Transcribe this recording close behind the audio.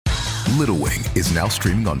Little Wing is now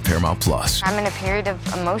streaming on Paramount Plus. I'm in a period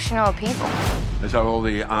of emotional upheaval. Is that all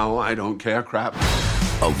the I don't care crap?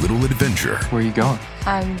 A little adventure. Where are you going?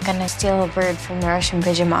 I'm gonna steal a bird from the Russian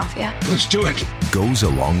pigeon mafia. Let's do it. Goes a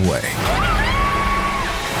long way.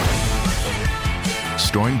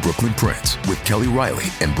 Starring Brooklyn Prince with Kelly Riley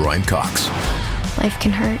and Brian Cox. Life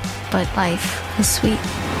can hurt, but life is sweet.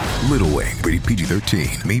 Little Wing, rated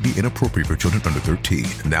PG-13, may be inappropriate for children under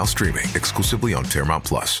 13. Now streaming exclusively on Paramount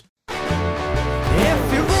Plus.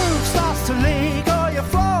 If your roof starts to leak or your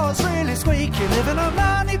floor's really squeak, you live in a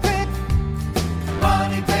money pit.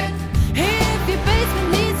 Money pit. If your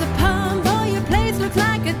basement needs a pump or your place looks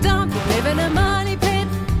like a dump, you live in a money pit.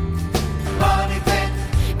 Money pit.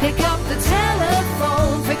 Pick up the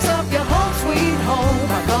telephone, fix up your home sweet home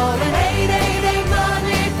by calling 888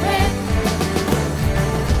 Money Pit.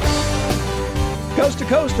 Coast to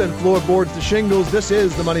coast and floorboards to shingles, this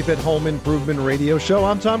is the Money Pit Home Improvement Radio Show.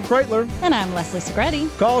 I'm Tom Kraeutler. And I'm Leslie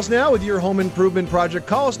Segrete. Call us now with your home improvement project.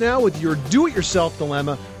 Call us now with your do-it-yourself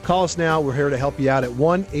dilemma. Call us now. We're here to help you out at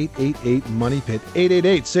 1-888-MONEY-PIT,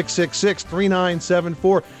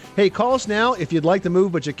 888-666-3974. Hey, call us now if you'd like to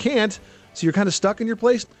move, but you can't, so you're kind of stuck in your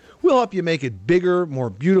place. We'll help you make it bigger,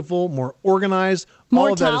 more beautiful, more organized. More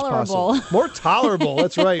All of that tolerable. is possible. More tolerable.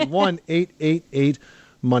 That's right. 1-888-MONEY-PIT,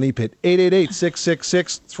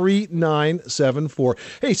 888-666-3974.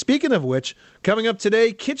 Hey, speaking of which, coming up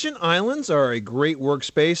today, kitchen islands are a great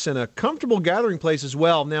workspace and a comfortable gathering place as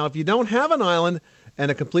well. Now, if you don't have an island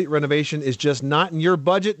and a complete renovation is just not in your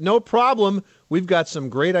budget, no problem. We've got some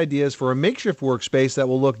great ideas for a makeshift workspace that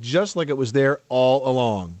will look just like it was there all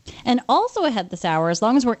along. And also ahead this hour, as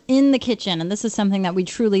long as we're in the kitchen, and this is something that we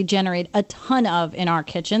truly generate a ton of in our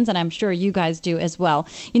kitchens, and I'm sure you guys do as well.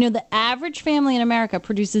 You know, the average family in America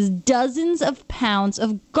produces dozens of pounds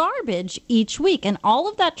of garbage each week, and all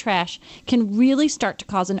of that trash can really start to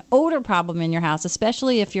cause an odor problem in your house,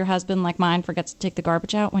 especially if your husband, like mine, forgets to take the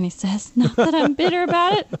garbage out when he says, not that I'm bitter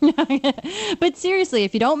about it. But seriously,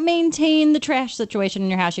 if you don't maintain the trash situation in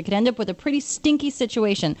your house, you could end up with a pretty stinky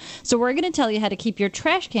situation. So we're going to tell you how to keep your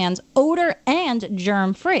trash cans odor and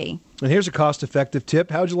germ-free. And here's a cost-effective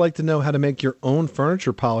tip. How would you like to know how to make your own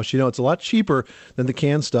furniture polish? You know, it's a lot cheaper than the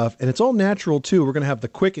canned stuff, and it's all natural, too. We're going to have the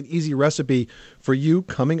quick and easy recipe for you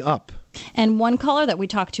coming up. And one caller that we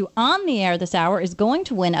talked to on the air this hour is going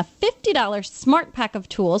to win a $50 smart pack of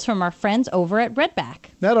tools from our friends over at Redback.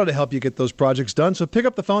 That ought to help you get those projects done. So pick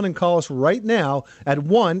up the phone and call us right now at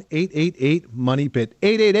 1-888-MONEY-PIT,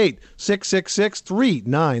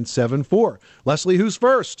 888-666-3974. Leslie, who's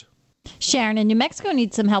first? Sharon in New Mexico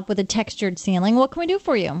needs some help with a textured ceiling. What can we do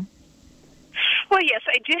for you? Well, yes,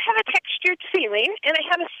 I do have a textured ceiling, and I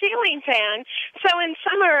have a ceiling fan. So in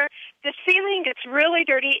summer, the ceiling gets really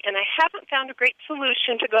dirty, and I haven't found a great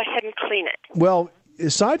solution to go ahead and clean it. Well,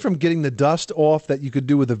 aside from getting the dust off that you could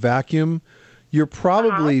do with a vacuum, you're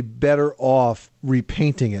probably better off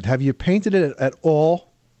repainting it. Have you painted it at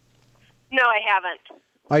all? No, I haven't.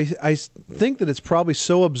 I think that it's probably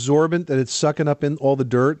so absorbent that it's sucking up in all the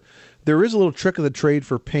dirt. There is a little trick of the trade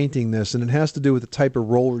for painting this, and it has to do with the type of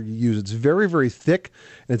roller you use. It's very, very thick,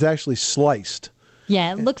 and it's actually sliced.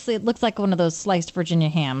 Yeah, it looks like one of those sliced Virginia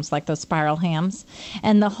hams, like those spiral hams.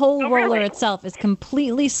 And the whole roller itself is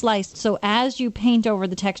completely sliced, so as you paint over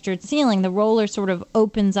the textured ceiling, the roller sort of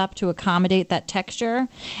opens up to accommodate that texture,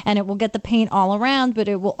 and it will get the paint all around, but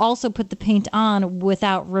it will also put the paint on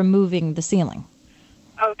without removing the ceiling.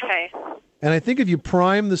 Okay. And I think if you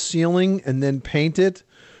prime the ceiling and then paint it,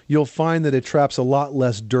 you'll find that it traps a lot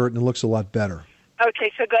less dirt and it looks a lot better.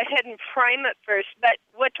 Okay, so go ahead and prime it first. But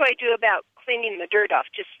what do I do about cleaning the dirt off?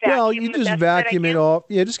 Just vacuum? Well, you just vacuum it off.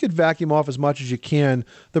 Yeah, just get vacuum off as much as you can.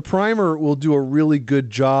 The primer will do a really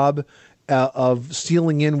good job of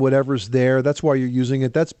sealing in whatever's there. That's why you're using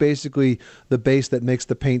it. That's basically the base that makes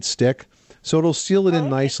the paint stick. So it'll seal it in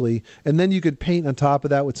nicely, and then you could paint on top of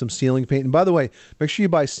that with some sealing paint. And by the way, make sure you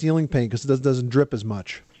buy sealing paint because it doesn't drip as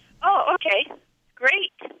much. Oh, okay.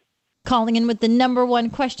 Great. Calling in with the number one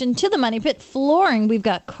question to the Money Pit, flooring. We've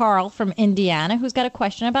got Carl from Indiana who's got a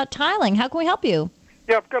question about tiling. How can we help you?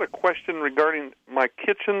 Yeah, I've got a question regarding my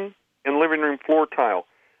kitchen and living room floor tile.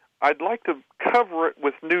 I'd like to cover it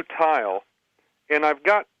with new tile, and I've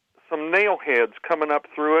got some nail heads coming up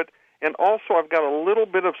through it, and also I've got a little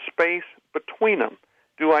bit of space between them.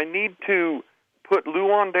 Do I need to put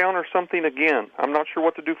Luan down or something again? I'm not sure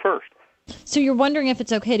what to do first. So you're wondering if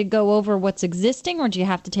it's okay to go over what's existing, or do you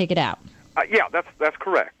have to take it out? Yeah, that's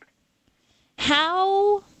correct.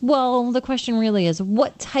 Well, the question really is,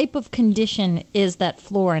 what type of condition is that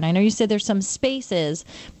floor? And I know you said there's some spaces,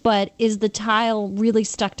 but is the tile really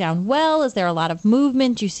stuck down well? Is there a lot of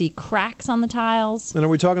movement? Do you see cracks on the tiles? And are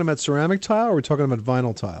we talking about ceramic tile or are we talking about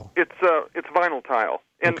vinyl tile? It's vinyl tile.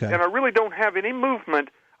 And, Okay. and I really don't have any movement.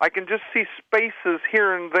 I can just see spaces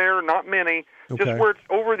here and there, not many, Okay. just where it's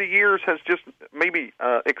over the years has just maybe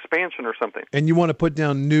expansion or something. And you want to put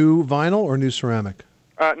down new vinyl or new ceramic?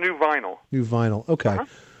 New vinyl. New vinyl. Okay.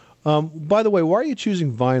 By the way, why are you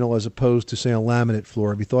choosing vinyl as opposed to, say, a laminate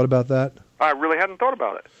floor? Have you thought about that? I really hadn't thought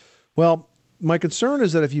about it. Well, my concern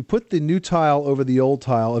is that if you put the new tile over the old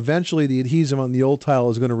tile, eventually the adhesive on the old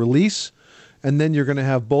tile is going to release, and then you're going to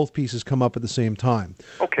have both pieces come up at the same time.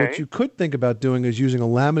 Okay. What you could think about doing is using a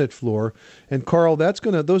laminate floor, and Carl, those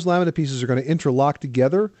laminate pieces are going to interlock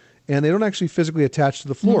together, and they don't actually physically attach to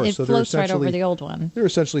the floor. It so floats they're right over the old one. They're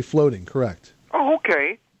essentially floating, correct. Oh,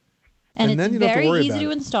 okay. And then it's you don't have to very worry easy about to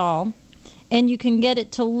it. install. And you can get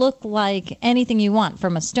it to look like anything you want,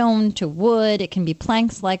 from a stone to wood. It can be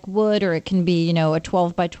planks like wood, or it can be, a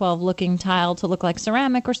 12 by 12 looking tile to look like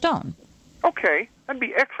ceramic or stone. Okay. That'd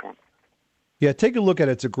be excellent. Yeah, take a look at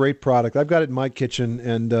it. It's a great product. I've got it in my kitchen,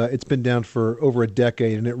 and it's been down for over a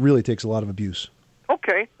decade, and it really takes a lot of abuse.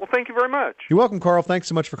 Okay. Well, thank you very much. You're welcome, Carl. Thanks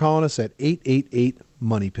so much for calling us at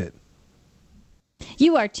 888-MONEY-PIT.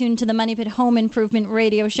 You are tuned to the Money Pit Home Improvement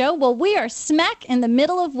Radio Show. Well, we are smack in the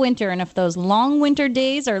middle of winter, and if those long winter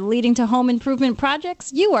days are leading to home improvement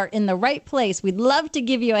projects, you are in the right place. We'd love to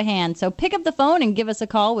give you a hand, so pick up the phone and give us a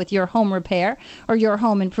call with your home repair or your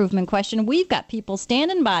home improvement question. We've got people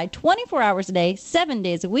standing by 24 hours a day, 7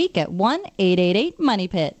 days a week at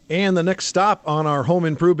 1-888-MONEY-PIT. And the next stop on our home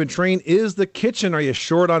improvement train is the kitchen. Are you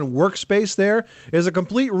short on workspace there? Is a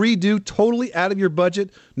complete redo totally out of your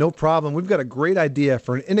budget? No problem. We've got a great idea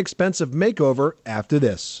for an inexpensive makeover after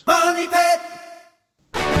this. Money Pit.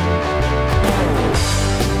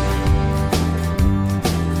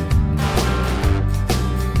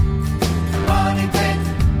 Money Pit.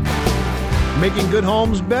 Making good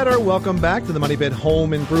homes better. Welcome back to the Money Pit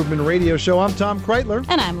Home Improvement Radio Show. I'm Tom Kraeutler.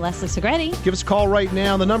 And I'm Leslie Segrete. Give us a call right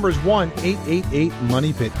now. The number is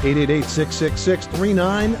 1-888-MONEY-PIT,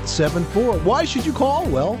 888-666-3974. Why should you call?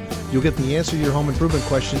 Well, you'll get the answer to your home improvement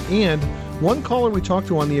question, and one caller we talked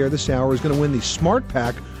to on the air this hour is going to win the Smart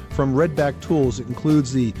Pack from Redback Tools. It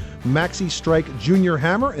includes the Maxi Strike Junior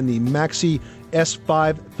Hammer and the Maxi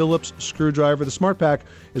S5 Phillips Screwdriver. The Smart Pack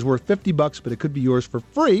is worth $50, but it could be yours for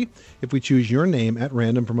free if we choose your name at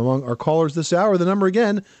random from among our callers this hour. The number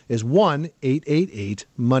again is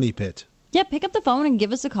 1-888-MONEY-PIT. Yeah, pick up the phone and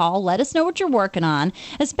give us a call. Let us know what you're working on,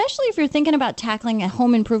 especially if you're thinking about tackling a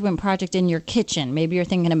home improvement project in your kitchen. Maybe you're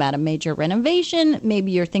thinking about a major renovation.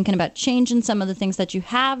 Maybe you're thinking about changing some of the things that you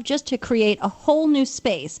have just to create a whole new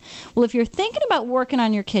space. Well, if you're thinking about working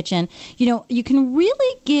on your kitchen, you can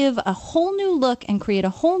really give a whole new look and create a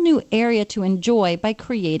whole new area to enjoy by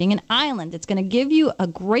creating an island. It's going to give you a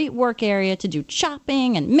great work area to do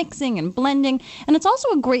chopping and mixing and blending, and it's also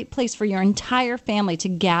a great place for your entire family to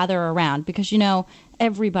gather around, because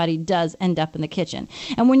everybody does end up in the kitchen.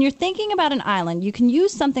 And when you're thinking about an island, you can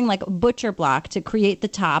use something like butcher block to create the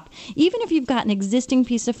top. Even if you've got an existing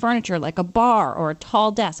piece of furniture like a bar or a tall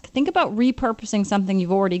desk, think about repurposing something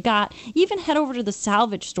you've already got. Even head over to the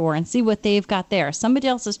salvage store and see what they've got there. Somebody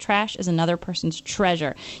else's trash is another person's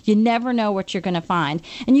treasure. You never know what you're going to find.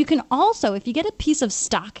 And you can also, if you get a piece of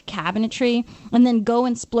stock cabinetry and then go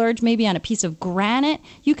and splurge maybe on a piece of granite,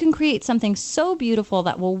 you can create something so beautiful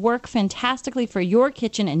that will work fantastically for your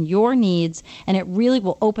kitchen and your needs, and it really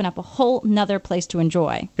will open up a whole nother place to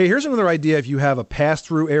enjoy. Hey, here's another idea. If you have a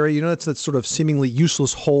pass-through area, that's that sort of seemingly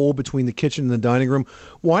useless hole between the kitchen and the dining room,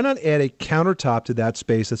 why not add a countertop to that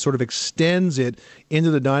space that sort of extends it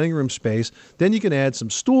into the dining room space? Then you can add some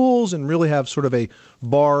stools and really have sort of a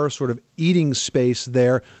bar, sort of eating space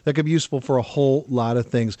there that could be useful for a whole lot of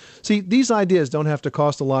things. See, these ideas don't have to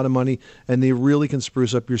cost a lot of money, and they really can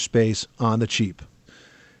spruce up your space on the cheap.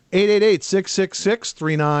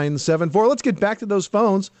 888-666-3974. Let's get back to those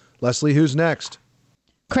phones. Leslie, who's next?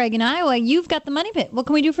 Craig in Iowa, you've got the Money Pit. What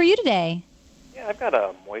can we do for you today? Yeah, I've got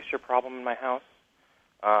a moisture problem in my house,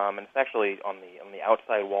 and it's actually on the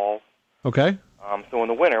outside walls. Okay. So in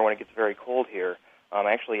the winter, when it gets very cold here,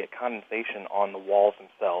 I actually get condensation on the walls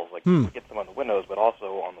themselves. We get some on the windows, but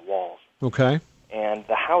also on the walls. Okay. And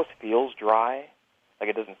the house feels dry.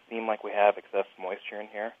 It doesn't seem like we have excess moisture in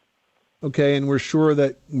here. Okay, and we're sure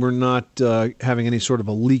that we're not having any sort of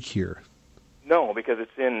a leak here. No, because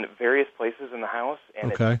it's in various places in the house,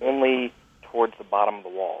 and Okay. it's only towards the bottom of the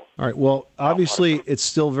walls. All right, well, obviously it's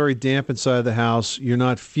still very damp inside the house. You're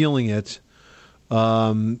not feeling it.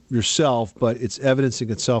 yourself, but it's evidencing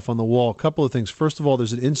itself on the wall. A couple of things. First of all,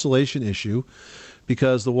 there's an insulation issue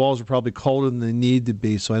because the walls are probably colder than they need to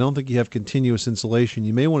be, so I don't think you have continuous insulation.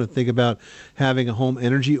 You may want to think about having a home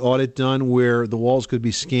energy audit done where the walls could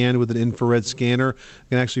be scanned with an infrared scanner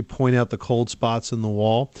and actually point out the cold spots in the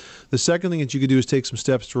wall. The second thing that you could do is take some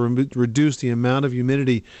steps to reduce the amount of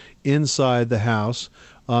humidity inside the house.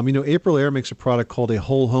 April Air makes a product called a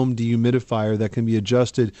whole home dehumidifier that can be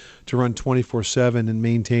adjusted to run 24/7 and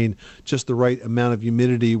maintain just the right amount of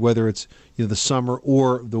humidity, whether it's the summer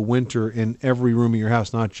or the winter, in every room in your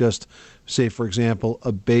house, not just, say, for example,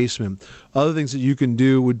 a basement. Other things that you can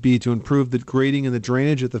do would be to improve the grading and the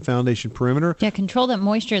drainage at the foundation perimeter. Yeah, control that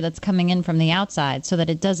moisture that's coming in from the outside so that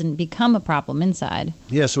it doesn't become a problem inside.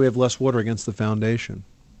 Yeah, so we have less water against the foundation.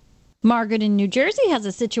 Margaret in New Jersey has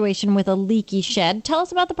a situation with a leaky shed. Tell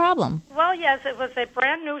us about the problem. Well, yes, it was a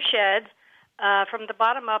brand new shed. From the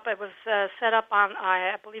bottom up, it was set up on,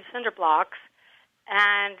 I believe, cinder blocks.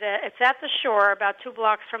 And it's at the shore, about 2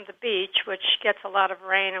 blocks from the beach, which gets a lot of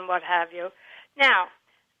rain and what have you. Now,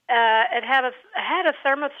 it had a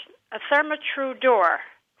thermatru door,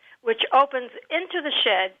 which opens into the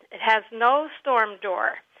shed. It has no storm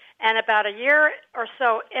door. And about a year or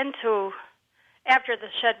so after the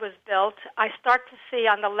shed was built, I start to see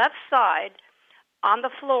on the left side, on the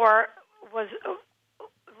floor, was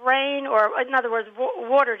rain, or in other words,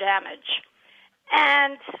 water damage.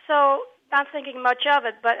 And so, not thinking much of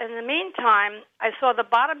it, but in the meantime, I saw the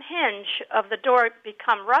bottom hinge of the door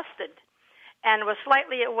become rusted and was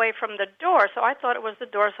slightly away from the door, so I thought it was the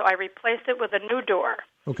door, so I replaced it with a new door.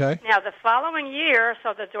 Okay. Now, the following year,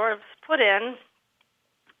 so the door was put in,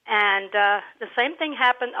 and the same thing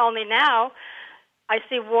happened, only now I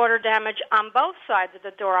see water damage on both sides of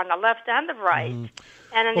the door, on the left and the right.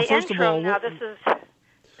 And in the interim, now this has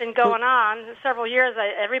been going on several years.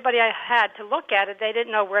 Everybody I had to look at it, they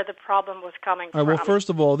didn't know where the problem was coming from. All right, well, first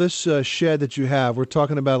of all, this shed that you have, we're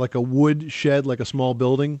talking about like a wood shed, like a small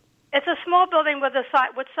building? It's a small building with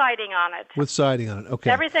siding on it. With siding on it, okay.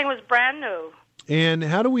 Everything was brand new. And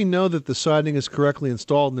how do we know that the siding is correctly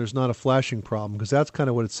installed and there's not a flashing problem? Because that's kind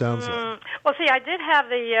of what it sounds like. Well, see, I did have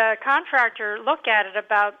the contractor look at it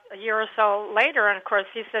about a year or so later, and of course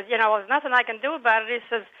he said, there's nothing I can do about it. He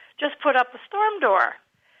says, just put up the storm door.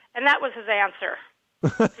 And that was his answer.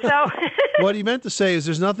 So what he meant to say is,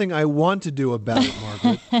 there's nothing I want to do about it,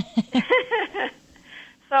 Margaret.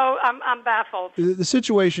 So I'm baffled. The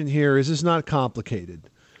situation here is it's not complicated.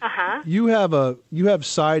 Uh-huh. You have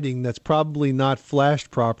siding that's probably not flashed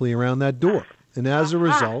properly around that door. And as a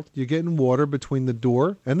result, you're getting water between the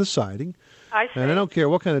door and the siding. I see. And I don't care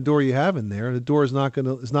what kind of door you have in there. The door is not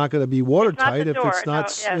going to be watertight if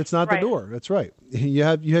it's not the door. That's right. You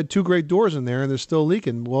had 2 great doors in there and they're still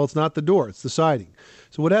leaking. Well, it's not the door, it's the siding.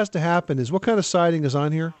 So what has to happen is, what kind of siding is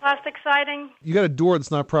on here? Plastic siding. You got a door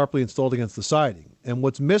that's not properly installed against the siding, and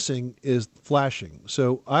what's missing is flashing.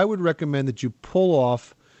 So I would recommend that you pull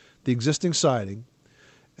off the existing siding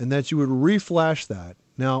and that you would reflash that.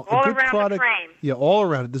 Now, all a good around product, the frame. Yeah, all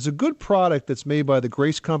around it. There's a good product that's made by the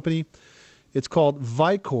Grace Company. It's called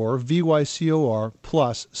Vycor, V-Y-C-O-R,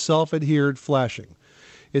 plus self-adhered flashing.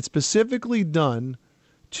 It's specifically done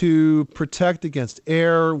to protect against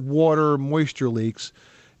air, water, moisture leaks,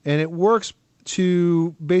 and it works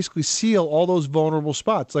to basically seal all those vulnerable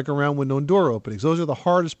spots, like around window and door openings. Those are the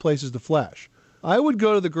hardest places to flash. I would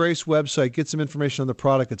go to the Grace website, get some information on the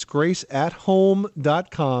product. It's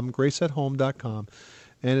graceathome.com, graceathome.com.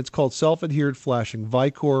 And it's called self-adhered flashing,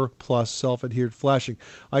 Vycor plus self-adhered flashing.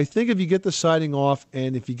 I think if you get the siding off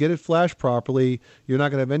and if you get it flashed properly, you're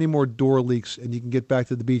not going to have any more door leaks, and you can get back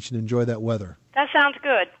to the beach and enjoy that weather. That sounds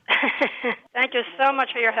good. Thank you so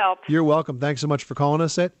much for your help. You're welcome. Thanks so much for calling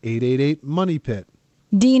us at 888-MONEY-PIT.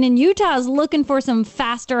 Dean in Utah is looking for some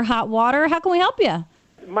faster hot water. How can we help you?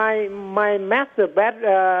 My master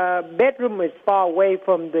bedroom is far away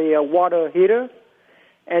from the water heater.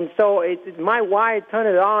 And so my wife turned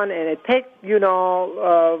it on, and it takes, in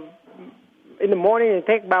the morning, it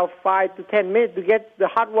takes about 5 to 10 minutes to get the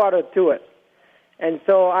hot water to it. And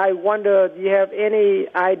so I wonder, do you have any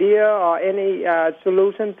idea or any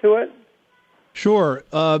solution to it? Sure.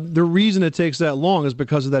 The reason it takes that long is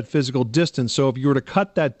because of that physical distance. So if you were to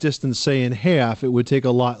cut that distance, say, in half, it would take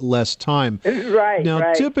a lot less time. Right.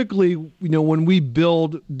 Now, typically, when we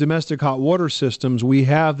build domestic hot water systems, we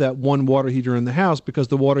have that one water heater in the house because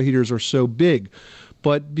the water heaters are so big.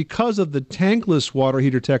 But because of the tankless water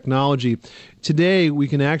heater technology, today we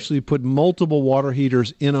can actually put multiple water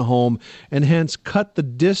heaters in a home and hence cut the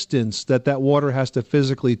distance that water has to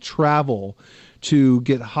physically travel to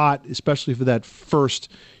get hot, especially for that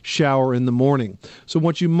first shower in the morning. So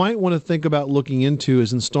what you might want to think about looking into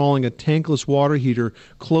is installing a tankless water heater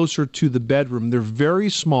closer to the bedroom. They're very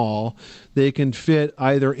small. They can fit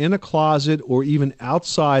either in a closet or even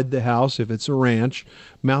outside the house if it's a ranch,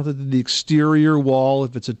 mounted to the exterior wall.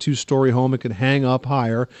 If it's a 2-story home, it can hang up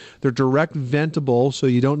higher. They're direct ventable, so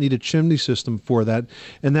you don't need a chimney system for that,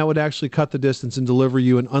 and that would actually cut the distance and deliver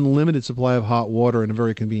you an unlimited supply of hot water in a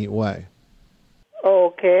very convenient way.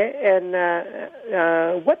 Okay, and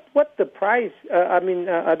what's the price?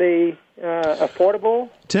 Are they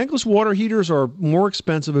affordable? Tankless water heaters are more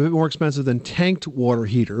expensive, a bit more expensive than tanked water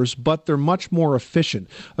heaters, but they're much more efficient.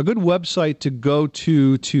 A good website to go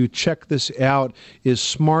to check this out is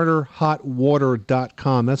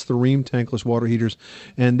smarterhotwater.com. That's the Rheem tankless water heaters,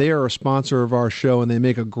 and they are a sponsor of our show, and they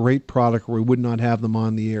make a great product or we would not have them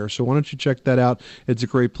on the air. So why don't you check that out? It's a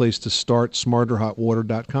great place to start,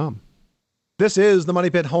 smarterhotwater.com. This is the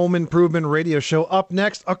Money Pit Home Improvement Radio Show. Up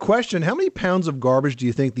next, a question. How many pounds of garbage do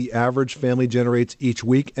you think the average family generates each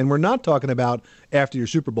week? And we're not talking about after your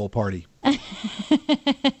Super Bowl party.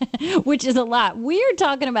 Which is a lot. We're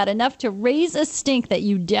talking about enough to raise a stink that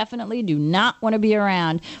you definitely do not want to be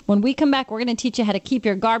around. When we come back, we're going to teach you how to keep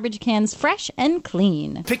your garbage cans fresh and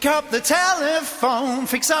clean. Pick up the telephone,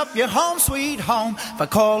 fix up your home sweet home by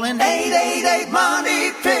calling 888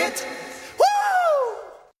 Money Pit.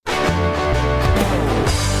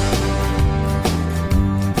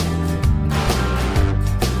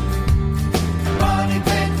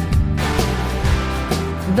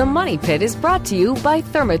 The Money Pit is brought to you by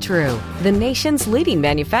Therma-Tru, the nation's leading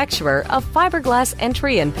manufacturer of fiberglass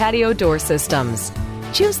entry and patio door systems.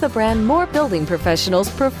 Choose the brand more building professionals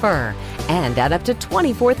prefer and add up to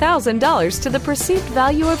 $24,000 to the perceived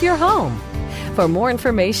value of your home. For more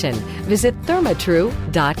information, visit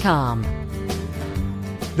thermatru.com.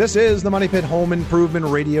 This is the Money Pit Home Improvement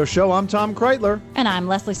Radio Show. I'm Tom Kraeutler. And I'm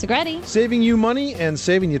Leslie Segrete. Saving you money and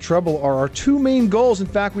saving you trouble are our two main goals. In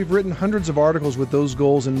fact, we've written hundreds of articles with those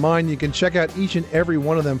goals in mind. You can check out each and every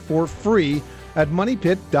one of them for free at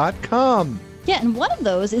moneypit.com. Yeah, and one of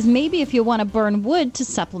those is maybe if you want to burn wood to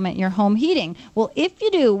supplement your home heating. Well, if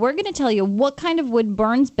you do, we're going to tell you what kind of wood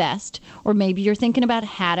burns best, or maybe you're thinking about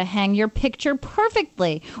how to hang your picture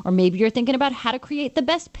perfectly, or maybe you're thinking about how to create the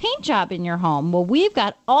best paint job in your home. Well, we've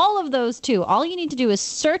got all of those too. All you need to do is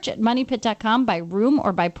search at moneypit.com by room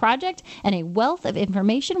or by project, and a wealth of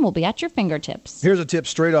information will be at your fingertips. Here's a tip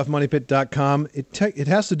straight off moneypit.com. It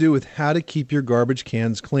has to do with how to keep your garbage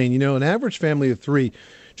cans clean. You know, an average family of 3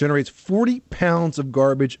 generates 40 pounds of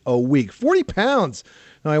garbage a week. 40 pounds!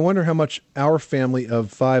 Now, I wonder how much our family of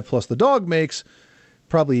 5 plus the dog makes.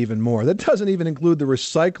 Probably even more. That doesn't even include the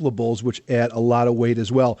recyclables, which add a lot of weight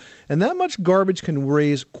as well. And that much garbage can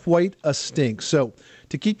raise quite a stink. So,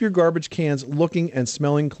 to keep your garbage cans looking and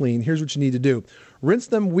smelling clean, here's what you need to do. Rinse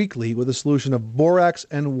them weekly with a solution of borax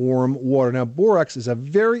and warm water. Now, borax is a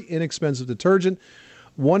very inexpensive detergent.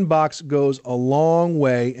 One box goes a long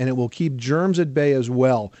way, and it will keep germs at bay as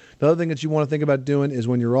well. The other thing that you want to think about doing is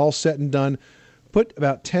when you're all set and done, put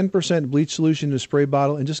about 10% bleach solution in a spray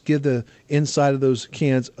bottle and just give the inside of those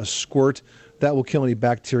cans a squirt. That will kill any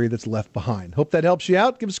bacteria that's left behind. Hope that helps you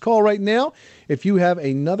out. Give us a call right now. If you have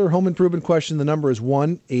another home improvement question, the number is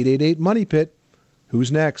 1-888-MONEY-PIT.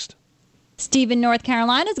 Who's next? Steve in North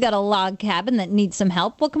Carolina's got a log cabin that needs some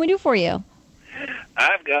help. What can we do for you?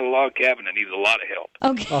 I've got a log cabin that needs a lot of help.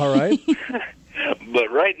 Okay. All right. But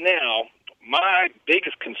right now, my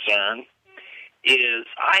biggest concern is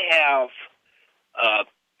I have,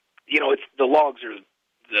 it's the logs are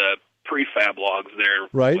the prefab logs. They're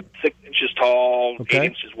right. 6 inches tall, okay. 8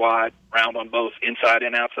 inches wide, round on both inside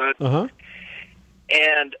and outside. Uh-huh.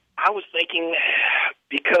 And I was thinking,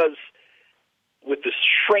 because with the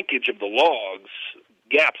shrinkage of the logs,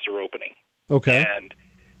 gaps are opening. Okay. And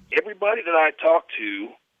everybody that I talk to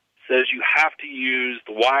says you have to use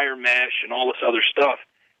the wire mesh and all this other stuff,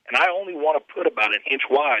 and I only want to put about an inch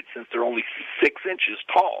wide since they're only 6 inches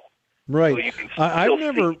tall. Right. So you can I've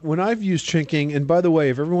never, when I've used chinking, and by the way,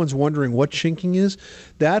 if everyone's wondering what chinking is,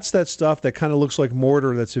 that's that stuff that kind of looks like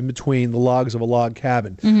mortar that's in between the logs of a log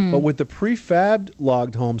cabin. Mm-hmm. But with the prefabbed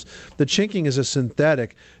logged homes, the chinking is a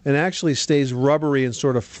synthetic and actually stays rubbery and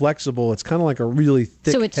sort of flexible. It's kind of like a really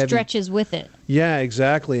thick, so it heavy... stretches with it. Yeah,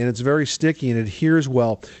 exactly, and it's very sticky and it adheres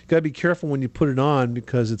well. You got to be careful when you put it on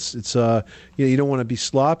because it's you don't want to be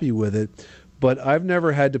sloppy with it. But I've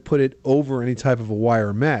never had to put it over any type of a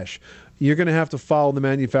wire mesh. You're going to have to follow the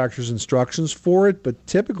manufacturer's instructions for it, but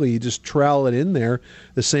typically you just trowel it in there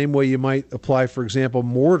the same way you might apply, for example,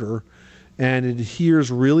 mortar, and it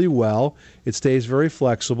adheres really well. It stays very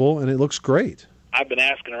flexible, and it looks great. I've been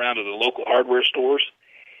asking around to the local hardware stores,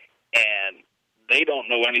 and they don't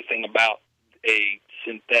know anything about a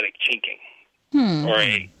synthetic chinking or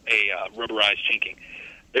a rubberized chinking.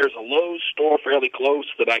 There's a Lowe's store fairly close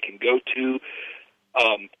that I can go to.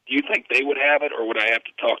 Do you think they would have it, or would I have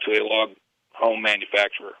to talk to a log home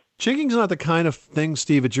manufacturer? Chinking's not the kind of thing,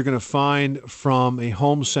 Steve, that you're going to find from a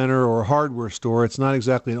home center or a hardware store. It's not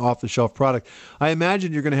exactly an off-the-shelf product. I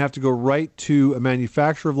imagine you're going to have to go right to a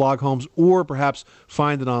manufacturer of log homes or perhaps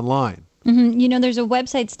find it online. Mm-hmm. You know, there's a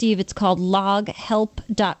website, Steve, it's called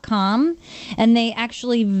loghelp.com, and they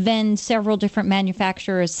actually vend several different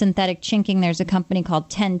manufacturers' synthetic chinking. There's a company called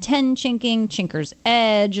 1010 Chinking, Chinker's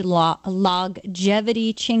Edge,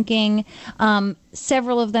 Longevity Chinking.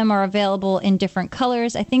 Several of them are available in different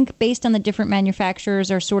colors. I think based on the different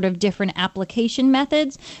manufacturers are sort of different application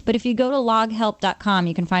methods, but if you go to loghelp.com,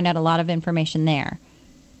 you can find out a lot of information there.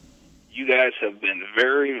 You guys have been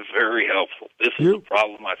very, very helpful. This is a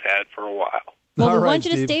problem I've had for a while. Well, we want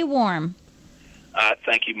you to stay warm.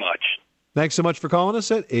 Thank you much. Thanks so much for calling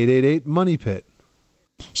us at 888-MONEY-PIT.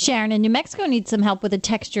 Sharon in New Mexico needs some help with a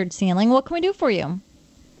textured ceiling. What can we do for you?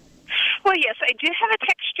 Well, yes, I do have a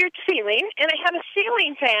textured ceiling, and I have a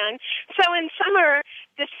ceiling fan. So in summer,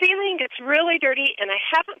 the ceiling gets really dirty, and I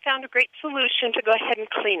haven't found a great solution to go ahead and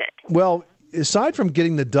clean it. Well, aside from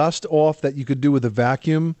getting the dust off that you could do with a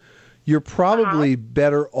vacuum, you're probably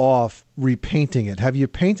better off repainting it. Have you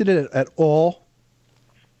painted it at all?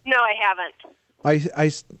 No, I haven't. I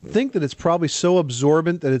think that it's probably so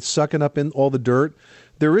absorbent that it's sucking up in all the dirt.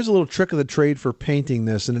 There is a little trick of the trade for painting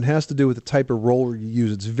this, and it has to do with the type of roller you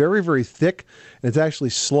use. It's very, very thick, and it's actually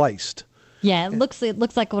sliced. Yeah, it looks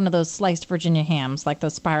like one of those sliced Virginia hams, like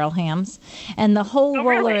those spiral hams. And the whole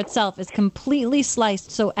roller itself is completely sliced,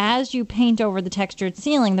 so as you paint over the textured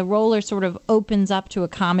ceiling, the roller sort of opens up to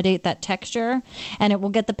accommodate that texture, and it will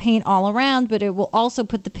get the paint all around, but it will also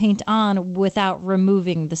put the paint on without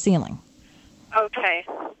removing the ceiling. Okay.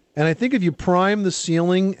 And I think if you prime the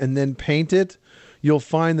ceiling and then paint it, you'll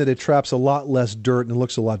find that it traps a lot less dirt and it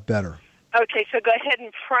looks a lot better. Okay, so go ahead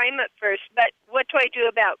and prime it first, but what do I do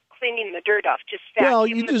about cleaning the dirt off? Just vacuum? Well,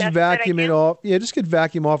 you just vacuum it off. Yeah, just get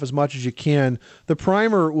vacuum off as much as you can. The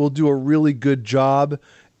primer will do a really good job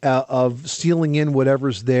of sealing in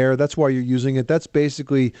whatever's there. That's why you're using it. That's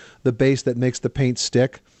basically the base that makes the paint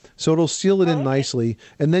stick. So it'll seal it in nicely,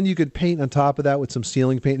 and then you could paint on top of that with some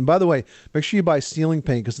ceiling paint. And by the way, make sure you buy ceiling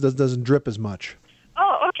paint because it doesn't drip as much.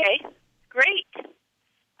 Oh, okay. Great.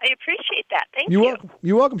 I appreciate that. Thank you.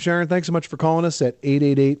 You're welcome, Sharon. Thanks so much for calling us at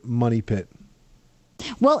 888-MONEY-PIT.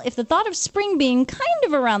 Well, if the thought of spring being kind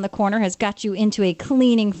of around the corner has got you into a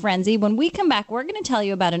cleaning frenzy, when we come back, we're going to tell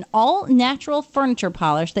you about an all-natural furniture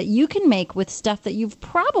polish that you can make with stuff that you've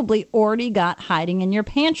probably already got hiding in your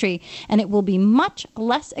pantry, and it will be much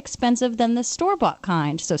less expensive than the store-bought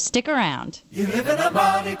kind, so stick around. You live in a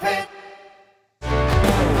money pit.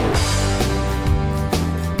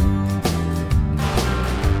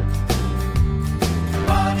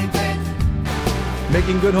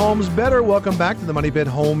 Making good homes better. Welcome back to the Money Pit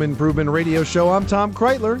Home Improvement Radio Show. I'm Tom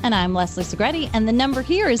Kraeutler. And I'm Leslie Segrete. And the number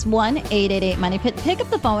here is 1-888-MONEY-PIT. Pick up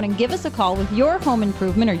the phone and give us a call with your home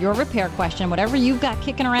improvement or your repair question. Whatever you've got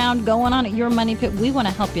kicking around, going on at your Money Pit, we want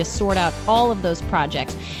to help you sort out all of those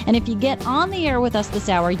projects. And if you get on the air with us this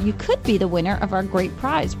hour, you could be the winner of our great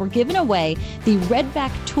prize. We're giving away the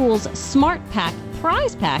Redback Tools Smart Pack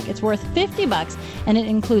prize pack. It's worth $50, and it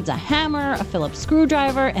includes a hammer, a Phillips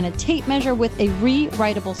screwdriver, and a tape measure with a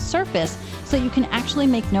rewritable surface, so you can actually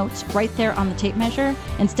make notes right there on the tape measure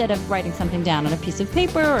instead of writing something down on a piece of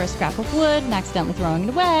paper or a scrap of wood and accidentally throwing it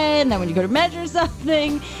away. And then when you go to measure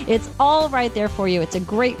something, it's all right there for you. It's a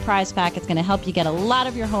great prize pack. It's going to help you get a lot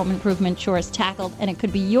of your home improvement chores tackled, and it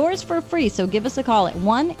could be yours for free. So give us a call at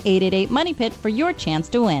 1-888-MONEY-PIT for your chance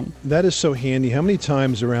to win. That is so handy. How many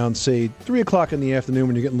times around, say, 3 o'clock in the afternoon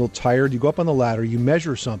when you're getting a little tired, you go up on the ladder, you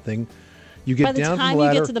measure something, you get down from the ladder. By the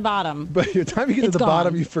time you get to the bottom. By the time you get to the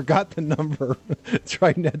bottom, you forgot the number. That's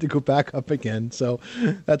right, and had to go back up again. So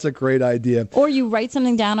that's a great idea. Or you write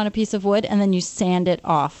something down on a piece of wood and then you sand it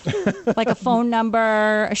off. Like a phone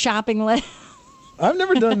number, a shopping list. I've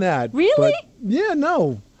never done that. Really? Yeah,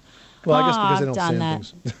 no. Well, I guess because I don't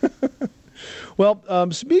sand things.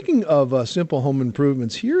 Well, speaking of simple home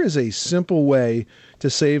improvements, here is a simple way to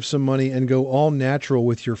save some money and go all natural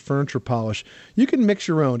with your furniture polish. You can mix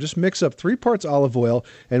your own. Just mix up 3 parts olive oil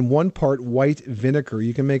and 1 part white vinegar.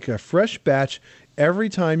 You can make a fresh batch every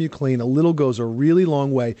time you clean. A little goes a really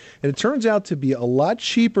long way. And it turns out to be a lot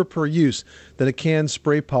cheaper per use than a canned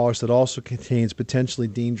spray polish that also contains potentially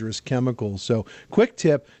dangerous chemicals. So quick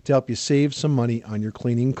tip to help you save some money on your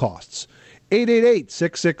cleaning costs.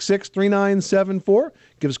 888-666-3974.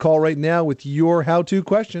 Give us a call right now with your how-to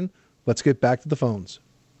question. Let's get back to the phones.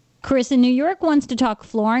 Chris in New York wants to talk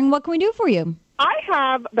flooring. What can we do for you? I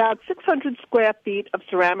have about 600 square feet of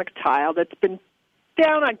ceramic tile that's been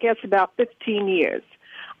down, I guess, about 15 years.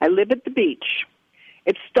 I live at the beach.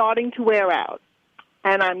 It's starting to wear out,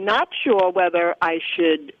 and I'm not sure whether I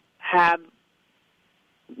should have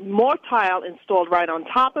more tile installed right on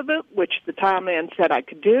top of it, which the tile man said I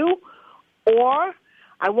could do, or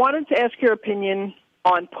I wanted to ask your opinion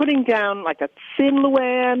on putting down like a thin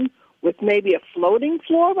Luan with maybe a floating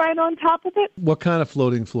floor right on top of it. What kind of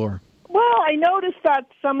floating floor? Well, I noticed that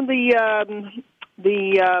some of the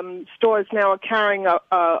stores now are carrying a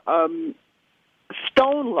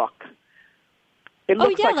stone look. It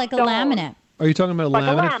looks like stone. a laminate. Are you talking about a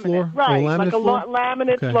laminate floor? Right, laminate like a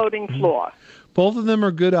laminate floating floor. Both of them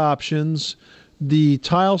are good options. The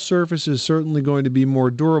tile surface is certainly going to be more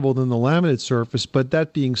durable than the laminate surface, but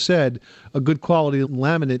that being said, a good quality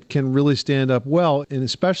laminate can really stand up well, and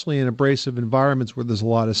especially in abrasive environments where there's a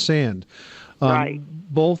lot of sand. Right.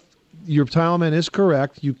 Both, your tile man is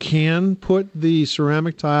correct. You can put the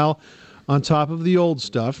ceramic tile on top of the old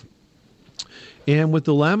stuff. And with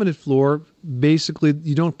the laminate floor, basically,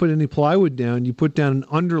 you don't put any plywood down. You put down an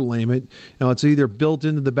underlayment. Now, it's either built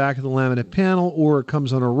into the back of the laminate panel or it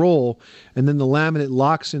comes on a roll. And then the laminate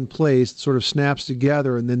locks in place, sort of snaps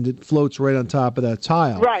together, and then it floats right on top of that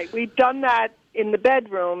tile. Right. We've done that in the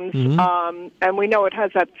bedrooms, and we know it has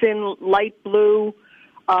that thin light blue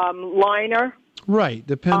liner. Right.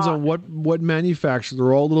 Depends on what manufacturer.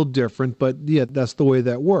 They're all a little different, but, yeah, that's the way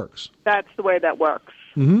that works. That's the way that works.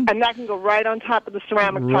 And that can go right on top of the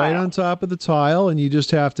ceramic tile. Right on top of the tile, and you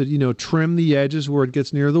just have to, trim the edges where it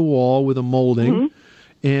gets near the wall with a molding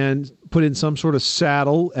and put in some sort of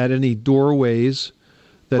saddle at any doorways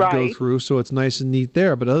that go through so it's nice and neat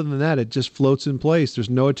there. But other than that, it just floats in place. There's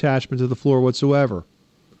no attachment to the floor whatsoever.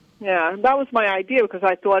 Yeah, that was my idea because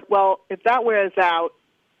I thought, well, if that wears out,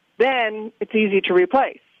 then it's easy to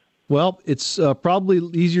replace. Well, it's probably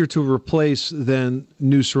easier to replace than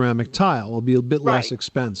new ceramic tile. It'll be a bit less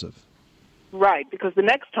expensive. Right, because the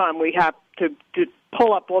next time we have to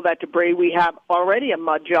pull up all that debris, we have already a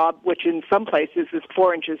mud job, which in some places is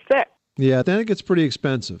 4 inches thick. Yeah, then it gets pretty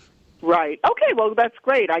expensive. Right. Okay, well, that's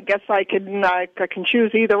great. I guess I can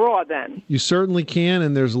choose either or then. You certainly can,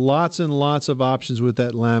 and there's lots and lots of options with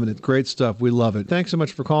that laminate. Great stuff. We love it. Thanks so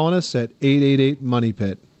much for calling us at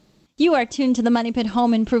 888-MONEY-PIT. You are tuned to the Money Pit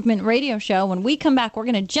Home Improvement Radio Show. When we come back, we're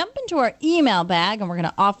going to jump into our email bag and we're going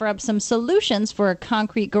to offer up some solutions for a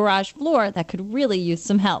concrete garage floor that could really use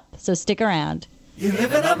some help. So stick around. You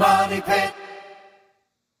live in a money pit.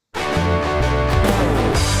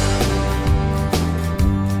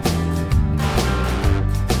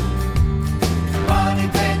 Money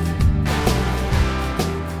pit.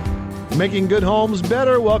 Making good homes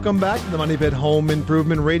better. Welcome back to the Money Pit Home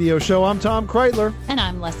Improvement Radio Show. I'm Tom Kraeutler. And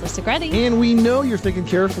I'm Leslie Segrete. And we know you're thinking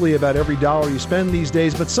carefully about every dollar you spend these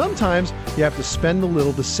days, but sometimes you have to spend a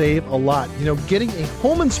little to save a lot. Getting a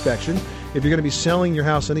home inspection, if you're going to be selling your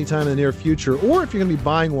house anytime in the near future, or if you're going to be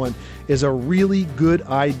buying one, is a really good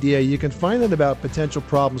idea. You can find out about potential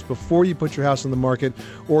problems before you put your house on the market,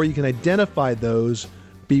 or you can identify those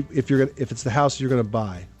if it's the house you're going to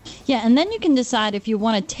buy. Yeah, and then you can decide if you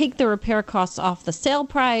want to take the repair costs off the sale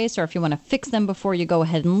price or if you want to fix them before you go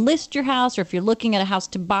ahead and list your house, or if you're looking at a house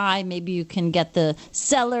to buy, maybe you can get the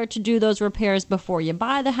seller to do those repairs before you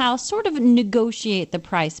buy the house, sort of negotiate the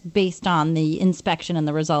price based on the inspection and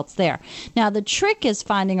the results there. Now, the trick is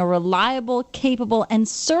finding a reliable, capable, and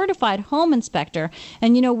certified home inspector.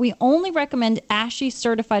 And, we only recommend ASHI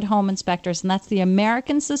certified home inspectors, and that's the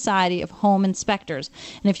American Society of Home Inspectors.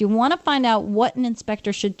 And if you want to find out what an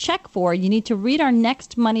inspector should check for, you need to read our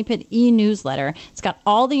next Money Pit e-newsletter. It's got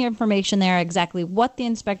all the information there, exactly what the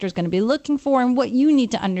inspector is going to be looking for and what you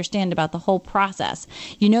need to understand about the whole process.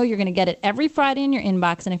 You're going to get it every Friday in your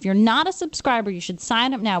inbox, and if you're not a subscriber, you should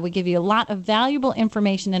sign up now. We give you a lot of valuable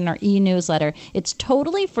information in our e-newsletter. It's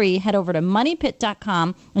totally free. Head over to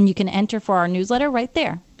moneypit.com, and you can enter for our newsletter right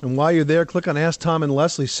there. And while you're there, click on Ask Tom and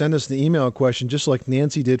Leslie. Send us the email question, just like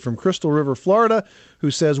Nancy did from Crystal River, Florida, who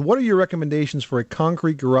says, what are your recommendations for a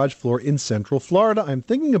concrete garage floor in Central Florida? I'm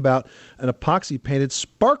thinking about an epoxy-painted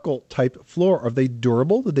sparkle-type floor. Are they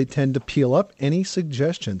durable? Do they tend to peel up? Any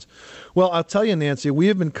suggestions? Well, I'll tell you, Nancy, we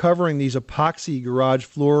have been covering these epoxy garage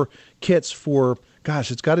floor kits for,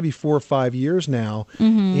 it's got to be 4 or 5 years now.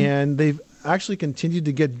 And actually continued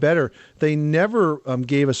to get better. They never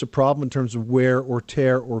gave us a problem in terms of wear or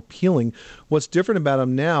tear or peeling. What's different about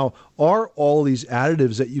them now are all these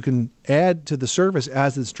additives that you can add to the surface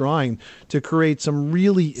as it's drying to create some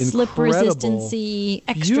really slip incredible, resistancy,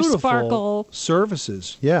 extra beautiful sparkle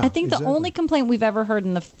surfaces. Yeah, I think the only complaint we've ever heard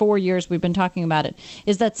in the 4 years we've been talking about it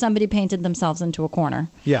is that somebody painted themselves into a corner.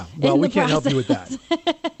 Yeah, well, we can't help you with that.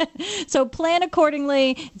 So plan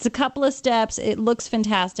accordingly. It's a couple of steps. It looks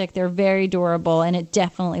fantastic. They're very durable, and it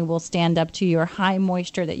definitely will stand up to your high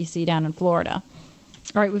moisture that you see down in Florida.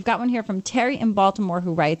 All right, we've got one here from Terry in Baltimore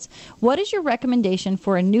who writes, what is your recommendation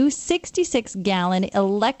for a new 66-gallon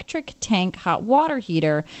electric tank hot water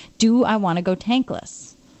heater? Do I want to go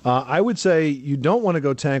tankless? I would say you don't want to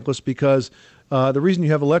go tankless because the reason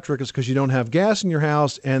you have electric is because you don't have gas in your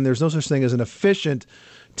house, and there's no such thing as an efficient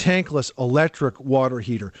tankless electric water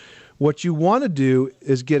heater. What you want to do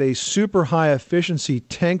is get a super high efficiency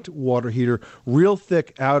tanked water heater, real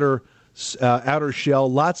thick outer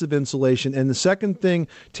shell, lots of insulation. And the second thing,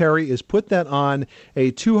 Terry, is put that on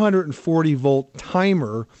a 240 volt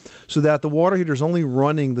timer so that the water heater is only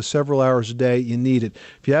running the several hours a day you need it.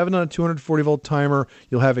 If you have it on a 240 volt timer,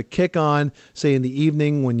 you'll have it kick on, say in the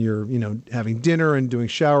evening when you're, having dinner and doing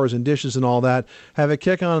showers and dishes and all that. Have it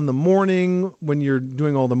kick on in the morning when you're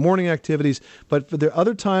doing all the morning activities. But for the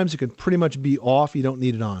other times, it can pretty much be off. You don't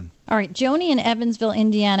need it on. All right, Joni in Evansville,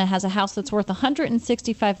 Indiana, has a house that's worth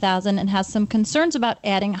 $165,000 and has some concerns about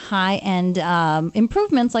adding high-end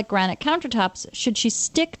improvements like granite countertops. Should she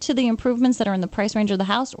stick to the improvements that are in the price range of the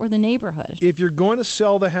house or the neighborhood? If you're going to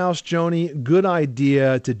sell the house, Joni, good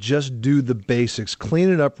idea to just do the basics. Clean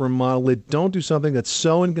it up, remodel it. Don't do something that's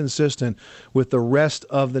so inconsistent with the rest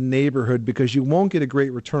of the neighborhood because you won't get a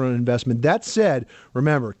great return on investment. That said,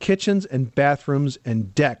 remember, kitchens and bathrooms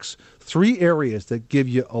and decks, 3 areas that give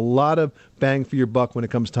you a lot of bang for your buck when it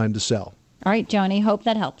comes time to sell. All right, Joni, hope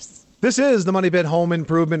that helps. This is the Money Pit Home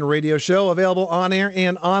Improvement Radio Show, available on air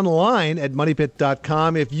and online at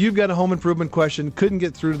moneypit.com. If you've got a home improvement question, couldn't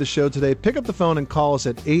get through to the show today, pick up the phone and call us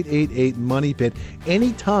at 888-MONEY-PIT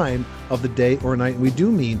any time of the day or night. And we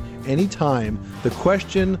do mean any time the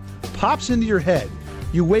question pops into your head.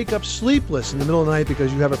 You wake up sleepless in the middle of the night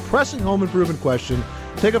because you have a pressing home improvement question.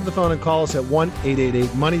 Pick up the phone and call us at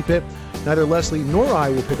 1-888-MONEY-PIT. Neither Leslie nor I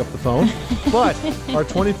will pick up the phone, but our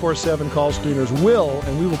 24/7 call screeners will,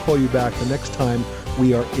 and we will call you back the next time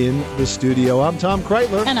we are in the studio. I'm Tom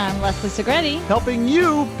Kraeutler. And I'm Leslie Segrete. Helping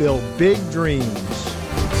you build big dreams.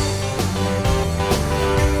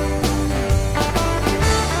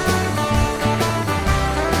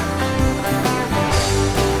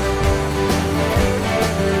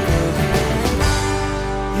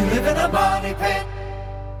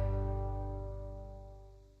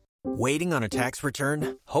 Waiting on a tax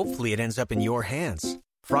return? Hopefully it ends up in your hands.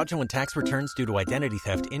 Fraudulent tax returns due to identity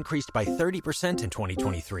theft increased by 30% in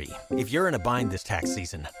 2023. If you're in a bind this tax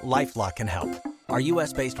season, LifeLock can help. Our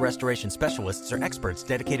U.S.-based restoration specialists are experts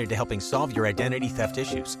dedicated to helping solve your identity theft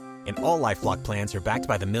issues. And all LifeLock plans are backed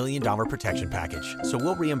by the $1 Million Protection Package. So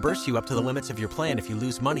we'll reimburse you up to the limits of your plan if you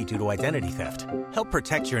lose money due to identity theft. Help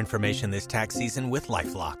protect your information this tax season with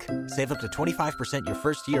LifeLock. Save up to 25% your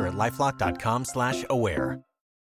first year at LifeLock.com/aware.